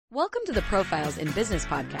Welcome to the Profiles in Business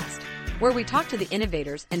podcast, where we talk to the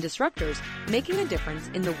innovators and disruptors making a difference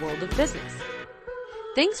in the world of business.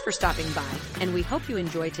 Thanks for stopping by, and we hope you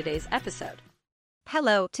enjoy today's episode.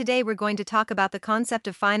 Hello, today we're going to talk about the concept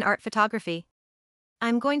of fine art photography.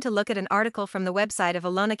 I'm going to look at an article from the website of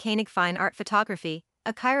Ilona Koenig Fine Art Photography,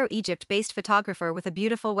 a Cairo, Egypt-based photographer with a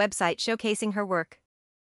beautiful website showcasing her work.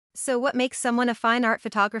 So what makes someone a fine art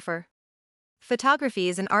photographer? Photography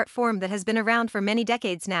is an art form that has been around for many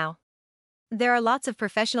decades now. There are lots of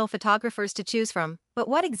professional photographers to choose from, but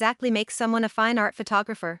what exactly makes someone a fine art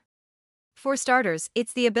photographer? For starters,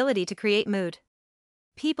 it's the ability to create mood.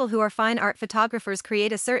 People who are fine art photographers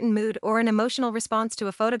create a certain mood or an emotional response to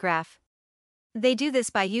a photograph. They do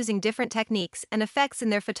this by using different techniques and effects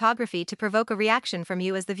in their photography to provoke a reaction from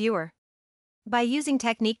you as the viewer. By using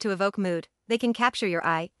technique to evoke mood, they can capture your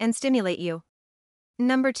eye and stimulate you.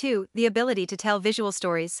 Number 2, the ability to tell visual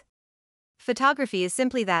stories. Photography is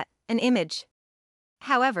simply that, an image.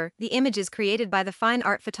 However, the images created by the fine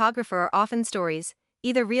art photographer are often stories,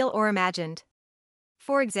 either real or imagined.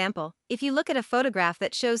 For example, if you look at a photograph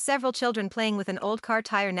that shows several children playing with an old car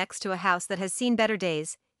tire next to a house that has seen better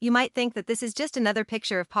days, you might think that this is just another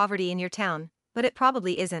picture of poverty in your town, but it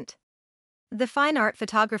probably isn't. The fine art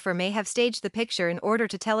photographer may have staged the picture in order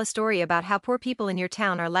to tell a story about how poor people in your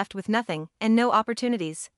town are left with nothing and no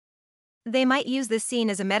opportunities. They might use this scene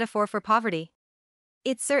as a metaphor for poverty.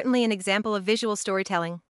 It's certainly an example of visual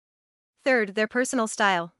storytelling. Third, their personal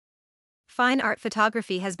style. Fine art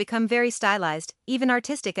photography has become very stylized, even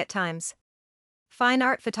artistic at times. Fine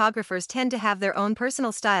art photographers tend to have their own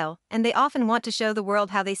personal style, and they often want to show the world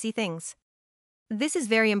how they see things. This is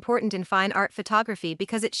very important in fine art photography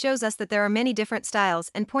because it shows us that there are many different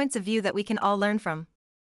styles and points of view that we can all learn from.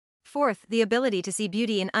 Fourth, the ability to see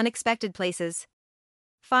beauty in unexpected places.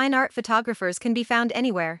 Fine art photographers can be found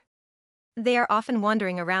anywhere. They are often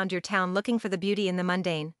wandering around your town looking for the beauty in the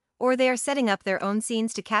mundane, or they are setting up their own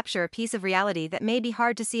scenes to capture a piece of reality that may be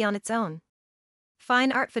hard to see on its own.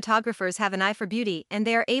 Fine art photographers have an eye for beauty and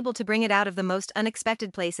they are able to bring it out of the most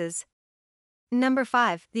unexpected places. Number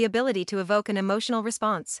 5, the ability to evoke an emotional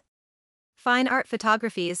response. Fine art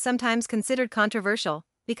photography is sometimes considered controversial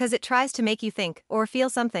because it tries to make you think or feel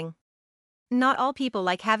something. Not all people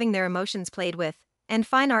like having their emotions played with, and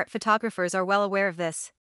fine art photographers are well aware of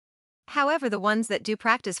this. However, the ones that do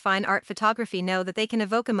practice fine art photography know that they can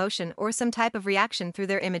evoke emotion or some type of reaction through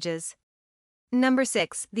their images. Number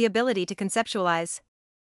 6, the ability to conceptualize.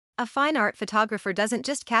 A fine art photographer doesn't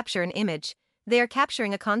just capture an image, they are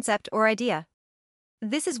capturing a concept or idea.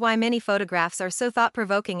 This is why many photographs are so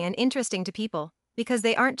thought-provoking and interesting to people, because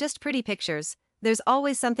they aren't just pretty pictures, there's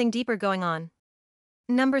always something deeper going on.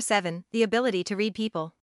 Number 7, the ability to read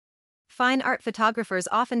people. Fine art photographers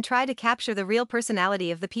often try to capture the real personality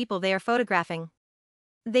of the people they are photographing.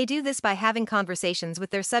 They do this by having conversations with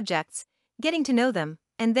their subjects, getting to know them,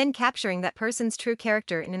 and then capturing that person's true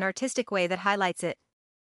character in an artistic way that highlights it.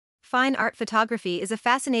 Fine art photography is a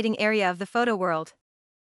fascinating area of the photo world.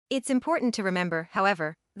 It's important to remember,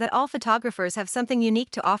 however, that all photographers have something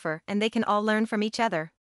unique to offer and they can all learn from each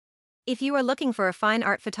other. If you are looking for a fine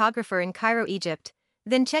art photographer in Cairo, Egypt,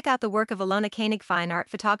 then check out the work of Ilona Koenig Fine Art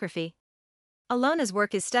Photography. Ilona's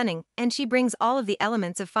work is stunning, and she brings all of the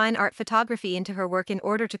elements of fine art photography into her work in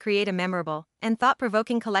order to create a memorable and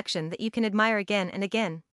thought-provoking collection that you can admire again and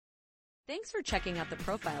again. Thanks for checking out the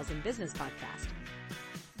Profiles in Business podcast.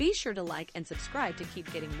 Be sure to like and subscribe to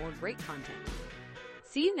keep getting more great content.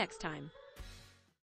 See you next time.